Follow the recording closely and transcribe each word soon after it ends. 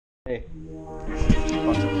Hey.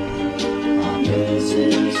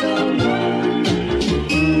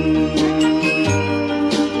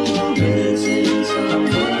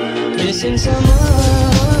 Missing someone.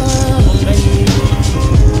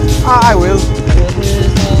 I will.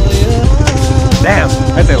 Damn,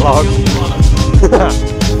 that's a log.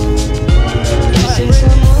 Missing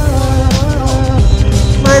someone.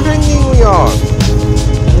 My drinking we are.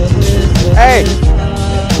 Hey.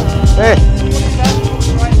 Hey.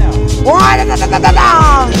 What? Da, da, da, da,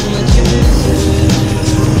 da.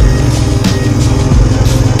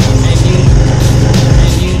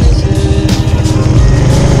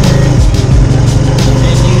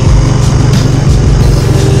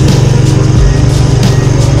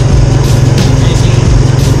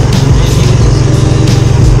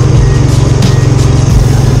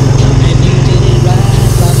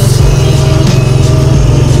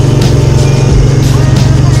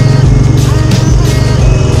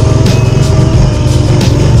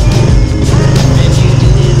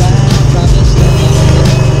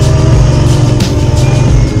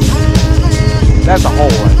 That's a hole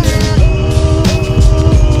right there.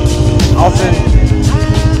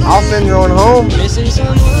 I'll send you on home. Missing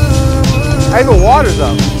someone. Hey, the water's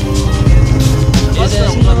up. Is that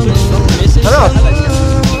someone? Missing I know.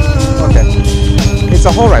 Okay. It's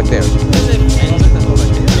a hole right there.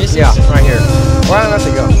 Missing Yeah, someone. right here. Where do I have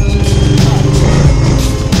to go?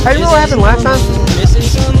 Hey, you know what happened last time? Missing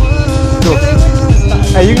someone. Cool.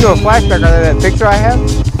 Hey, you can do a flashback on that picture I have?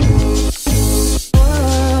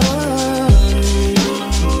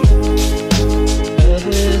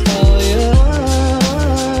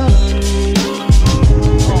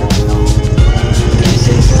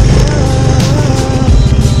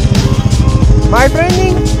 My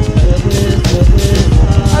friending?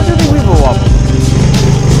 How do you think we blew up?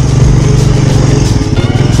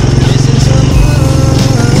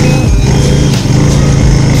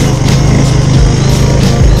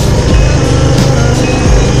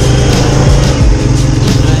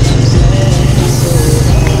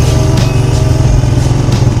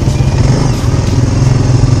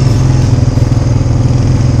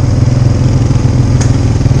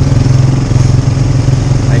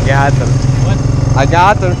 I got them. I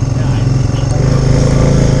got them.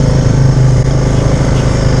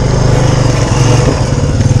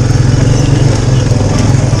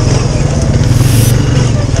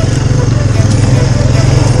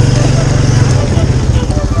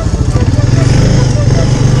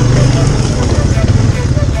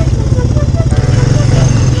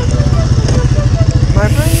 My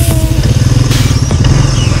friend.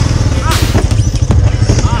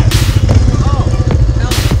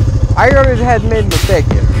 I already had made a mistake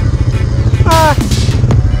here.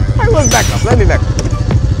 I was back up. Let me back up.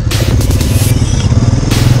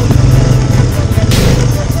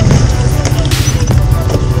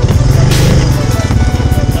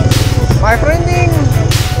 My friending.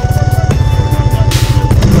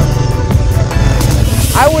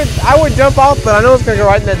 I would jump off, but I know it's gonna go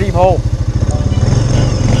right in that deep hole.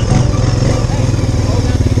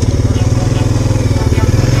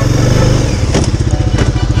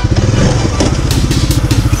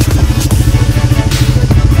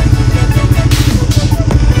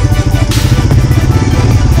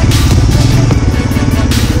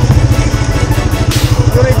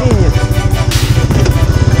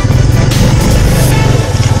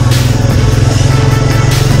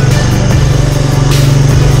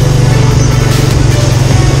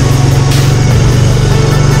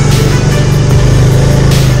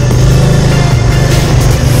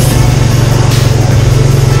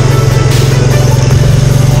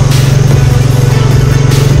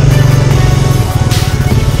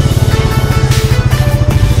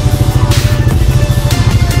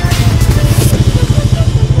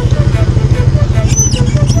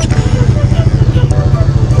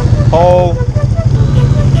 Oh.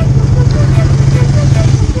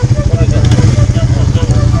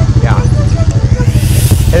 Yeah.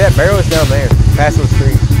 Hey, that barrel is down there, past those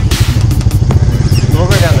trees. We'll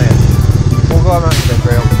go down there. We'll go around to that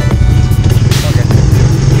barrel. Okay.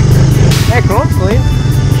 Hey, chrome's clean.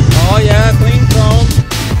 Oh yeah, clean chrome.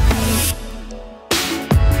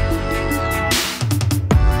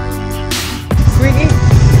 Squeaky.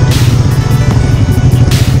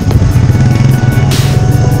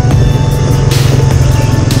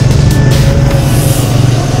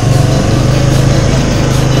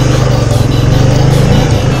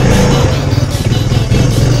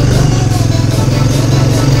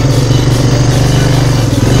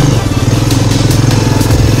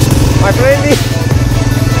 My friendly.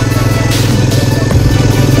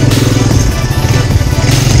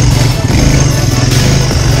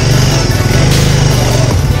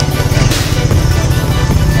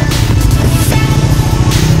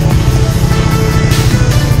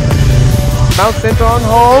 Mount Center on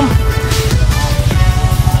home.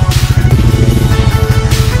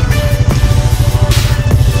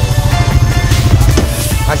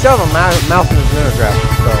 I still have a mouse in the spinner trap,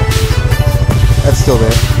 so that's still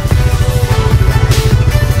there.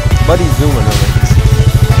 Buddy's zooming on it.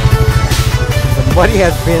 Buddy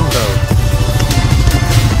has been though.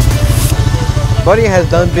 Buddy has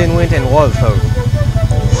done been went and was host.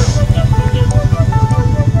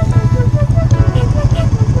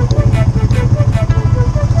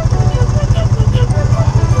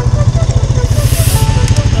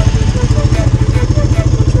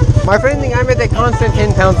 My friend think I'm at a constant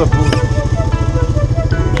 10 pounds of food.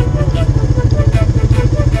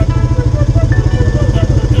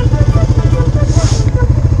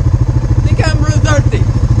 The camera's dirty.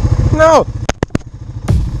 No!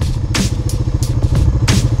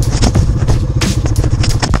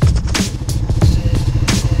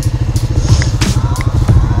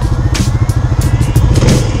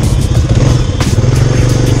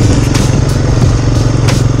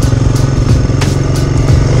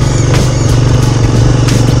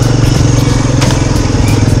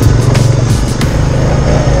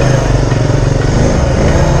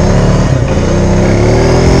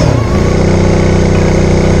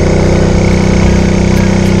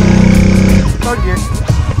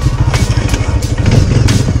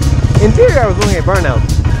 Interior I was doing a burnout.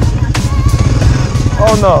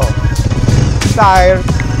 Oh no. Tired.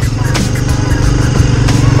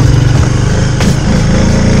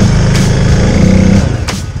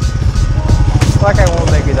 Like I won't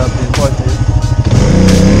make it up this buses.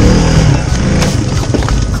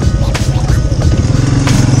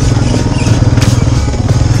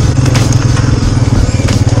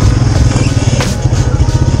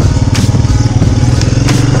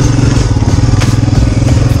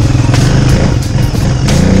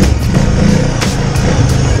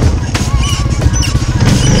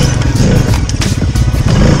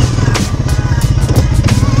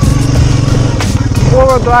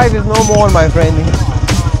 Four-wheel drive is no more, my friend.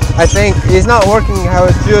 I think it's not working how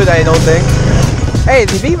it should, I don't think. Hey,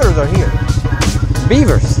 the beavers are here.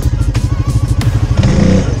 Beavers.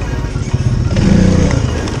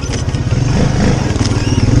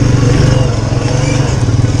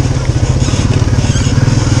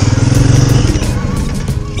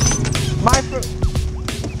 My friend.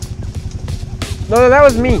 No, that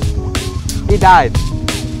was me. He died.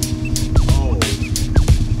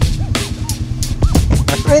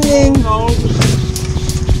 Friending.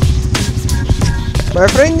 My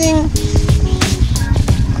friending.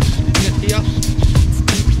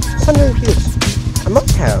 100 views. I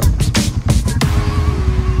must have.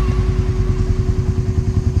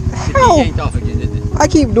 How? I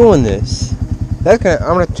keep doing this. That's gonna.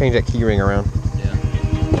 I'm gonna change that key ring around. Yeah.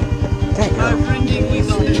 Dang.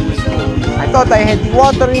 I thought I had the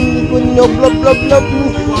water in the window. Blah blah blah.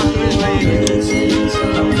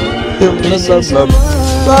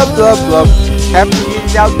 Blah blah blah. Have to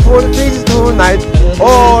get out for the trees tonight,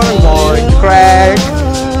 or I'm going to crack.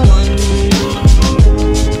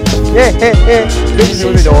 Yeah, Bitch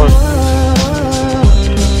through the door.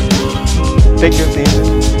 Take your seat.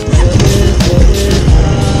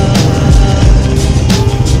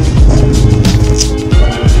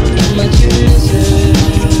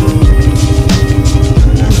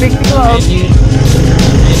 Big glove.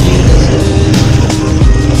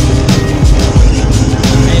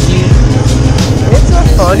 It's a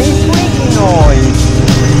funny squeaky noise.